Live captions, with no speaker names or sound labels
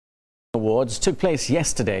Awards took place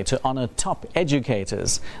yesterday to honor top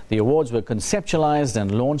educators. The awards were conceptualized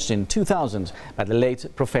and launched in 2000 by the late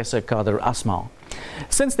Professor Kader Asmal.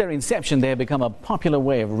 Since their inception, they have become a popular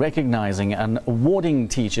way of recognizing and awarding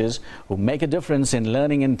teachers who make a difference in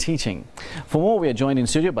learning and teaching. For more, we are joined in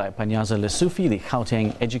studio by Panyaza Lesufi, the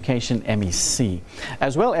Gauteng Education MEC,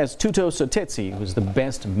 as well as Thoto, who is the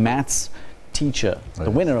best maths teacher,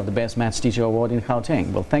 the winner of the Best Maths Teacher Award in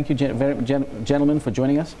Gauteng. Well, thank you, gentlemen, for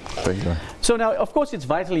joining us. Thank you. So now, of course, it's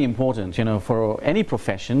vitally important, for any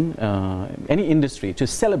profession, any industry, to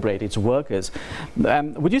celebrate its workers.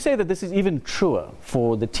 Would you say that this is even truer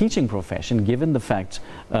for the teaching profession, given the fact,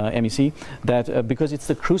 MEC, that because it's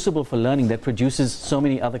the crucible for learning that produces so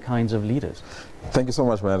many other kinds of leaders? Thank you so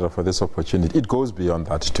much, Manada, for this opportunity. It goes beyond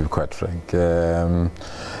that, to be quite frank.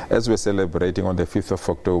 As we're celebrating on the 5th of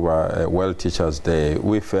October, World Teachers Day,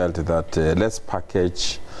 we felt that let's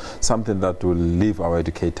package something that will leave our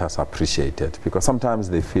educators appreciated, because sometimes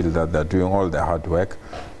they feel that they're doing all the hard work,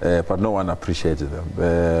 but no one appreciates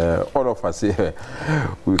them. All of us here,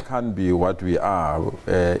 we can't be what we are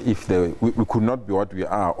if we could not be what we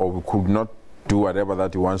are, or we could not do whatever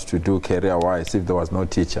that he wants to do career-wise if there was no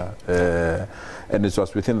teacher. And it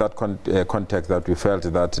was within that context that we felt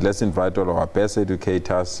that let's invite all our best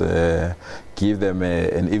educators, give them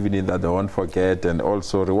an evening that they won't forget, and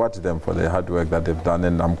also reward them for the hard work that they've done.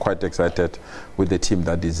 And I'm quite excited with the team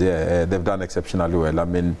that is here. They've done exceptionally well. I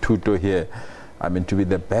mean, Thoto here, to be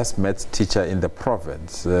the best maths teacher in the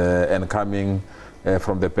province, and coming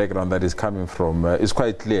from the background that is coming from, it's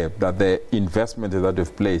quite clear that the investment that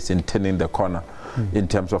we've placed in turning the corner in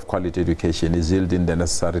terms of quality education is yielding the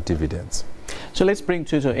necessary dividends. So let's bring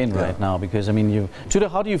Thoto in right now, because Thoto,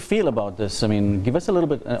 how do you feel about this? Give us a little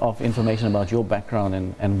bit of information about your background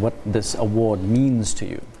and what this award means to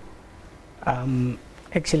you.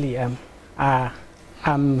 Actually,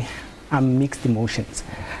 I'm mixed emotions.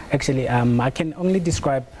 Actually, I can only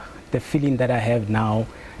describe the feeling that I have now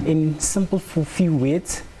in simple few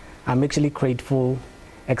words. I'm actually grateful,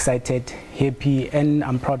 excited, happy, and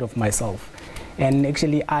I'm proud of myself. And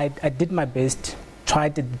actually, I did my best,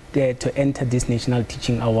 tried to enter this National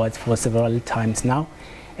Teaching Awards for several times now,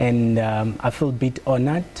 and I feel a bit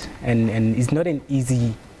honored. And it's not an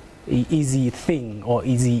easy thing or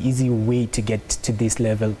easy way to get to this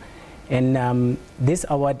level. And this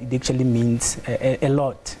award, it actually means a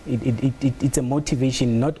lot. It's a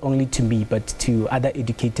motivation not only to me, but to other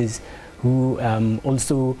educators who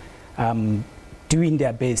also doing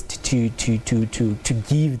their best to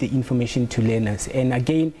give the information to learners. And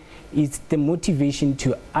again, it's the motivation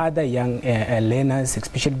to other young learners,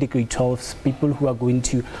 especially the grade 12s, people who are going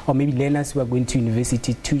to, or maybe learners who are going to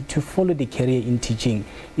university to follow the career in teaching.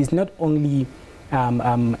 It's not only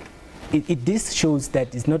this shows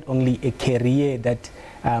that it's not only a career that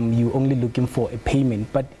you're only looking for a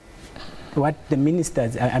payment, but what the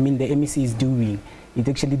ministers, the MEC is doing, it's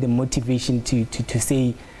actually the motivation to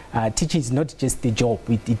say teaching is not just the job,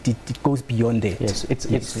 it goes beyond that. Yes,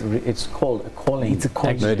 it's called a calling. It's a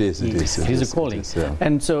calling. No, it is a calling. Yeah.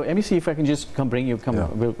 And so, MEC, if I can just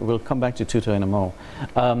we'll come back to Thoto in a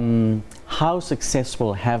moment. How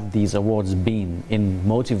successful have these awards been in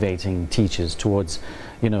motivating teachers towards,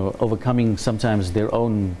 overcoming sometimes their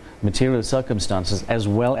own material circumstances as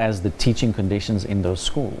well as the teaching conditions in those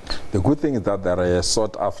schools? The good thing is that there are a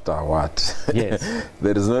sought after award. Yes.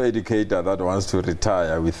 There is no educator that wants to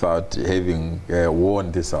retire without having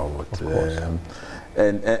won this award. Of course.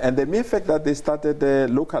 And the mere fact that they started at the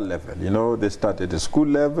local level, they start at the school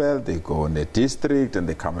level, they go on the district, and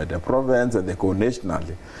they come at the province, and they go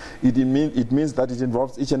nationally. It means that it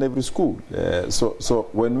involves each and every school. So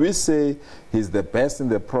when we say he's the best in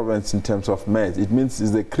the province in terms of maths, it means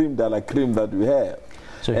he's the cream de la cream that we have.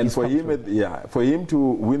 So and for him to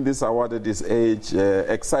win this award at this age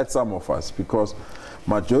excites some of us, because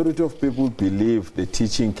majority of people believe the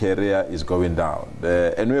teaching career is going down,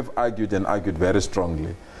 and we have argued very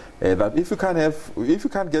strongly that if you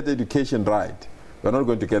can't get education right, we're not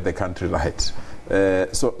going to get the country right.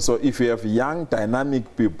 So if you have young,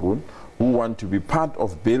 dynamic people who want to be part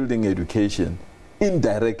of building education,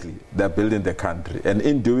 indirectly they're building the country, and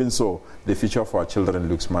in doing so, the future of our children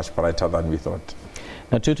looks much brighter than we thought.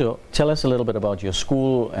 Now, Thoto, tell us a little bit about your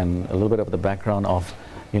school and a little bit of the background of,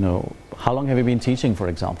 how long have you been teaching, for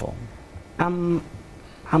example?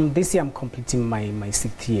 This year I'm completing my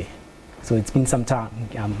 6th year, so it's been some time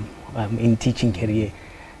in teaching career.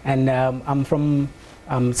 And I'm from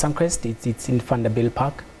Suncrest. It's in Vanderbilt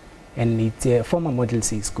Park, and it's a former Model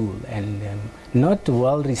C school, and not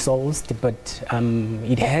well resourced, but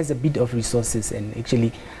it has a bit of resources. And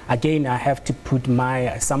actually, again, I have to put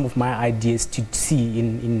some of my ideas to see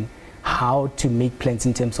in how to make plans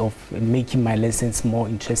in terms of making my lessons more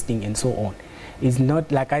interesting and so on. It's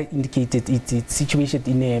not, like I indicated, it's situated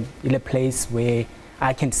in a place where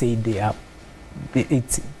I can say there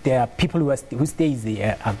are people who stay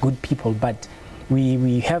there are good people, but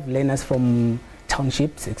we have learners from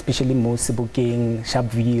townships, especially Gauteng,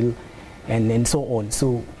 Sharpeville, and so on.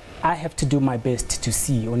 So I have to do my best to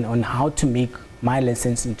see on how to make my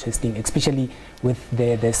lessons interesting, especially with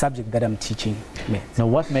the subject that I'm teaching. Now,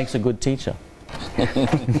 what makes a good teacher?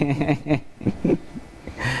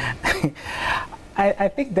 I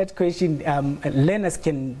think that question, learners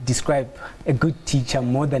can describe a good teacher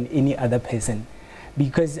more than any other person,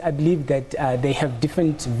 because I believe that they have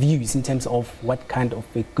different views in terms of what kind of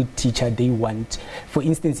a good teacher they want. For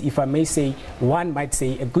instance, if I may say, one might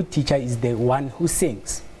say a good teacher is the one who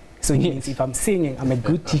sings. So it means if I'm singing, I'm a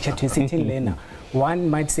good teacher to a certain learner. One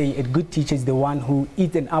might say a good teacher is the one who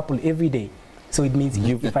eats an apple every day. So it means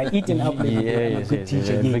if I eat an apple every day, I'm a good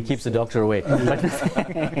teacher. It keeps the doctor away.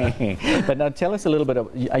 But now tell us a little bit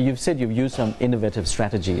of, you've said you've used some innovative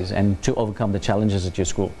strategies and to overcome the challenges at your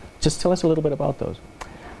school. Just tell us a little bit about those.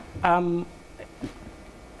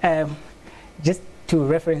 Just to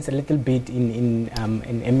reference a little bit in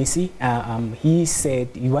MEC,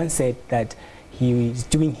 he once said that he is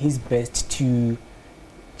doing his best to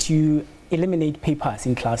eliminate papers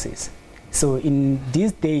in classes. So in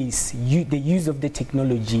these days, the use of the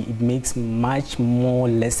technology, it makes much more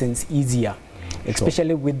lessons easier,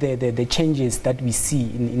 especially with the changes that we see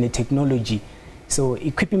in the technology. So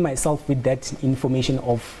equipping myself with that information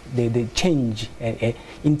of the change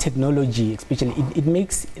in technology, especially, it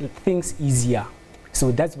makes things easier.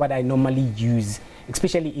 So that's what I normally use,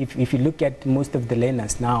 especially if you look at most of the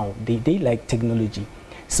learners now, they like technology.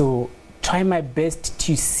 So try my best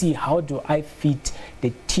to see how do I fit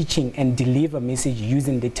the teaching and deliver message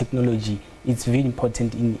using the technology. It's very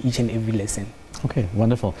important in each and every lesson. Okay,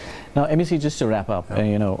 wonderful. Now, MEC, just to wrap up,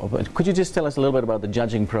 could you just tell us a little bit about the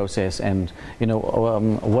judging process and,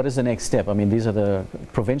 what is the next step? I mean, these are the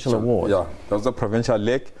provincial awards. Yeah, that's the provincial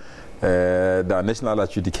leg. There are national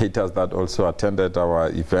adjudicators that also attended our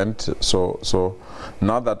event. So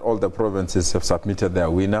now that all the provinces have submitted their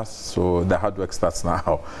winners, so the hard work starts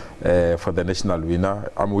now for the national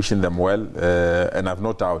winner. I'm wishing them well, and I've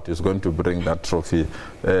no doubt it's going to bring that trophy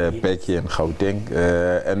back here in Gauteng.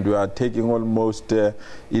 And we are taking almost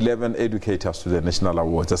 11 educators to the national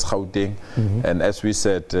awards as Gauteng. And as we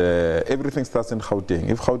said, everything starts in Gauteng.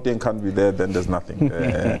 If Gauteng can't be there, then there's nothing.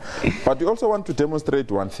 But we also want to demonstrate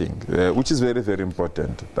one thing, which is very, very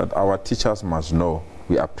important, that our teachers must know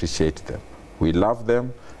we appreciate them. We love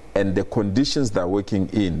them, and the conditions they're working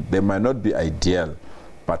in, they might not be ideal,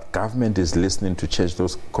 but government is listening to change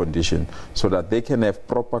those conditions so that they can have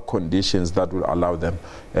proper conditions that will allow them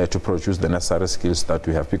to produce the necessary skills that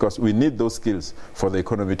we have, because we need those skills for the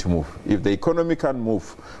economy to move. If the economy can't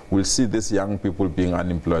move, we'll see these young people being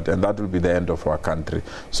unemployed, and that will be the end of our country.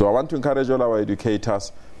 So I want to encourage all our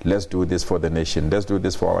educators, let's do this for the nation. Let's do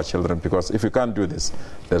this for our children, because if you can't do this,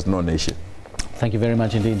 there's no nation. Thank you very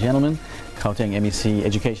much indeed, gentlemen. Gauteng MEC,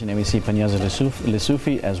 Education MEC Panyaza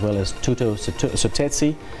Lesufi, as well as Thoto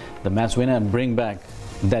tsotetsi, the maths winner, and bring back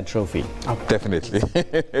that trophy. Definitely.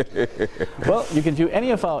 Well, you can view any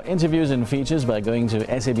of our interviews and features by going to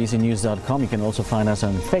sabcnews.com. You can also find us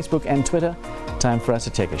on Facebook and Twitter. Time for us to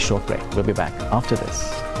take a short break. We'll be back after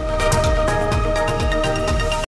this.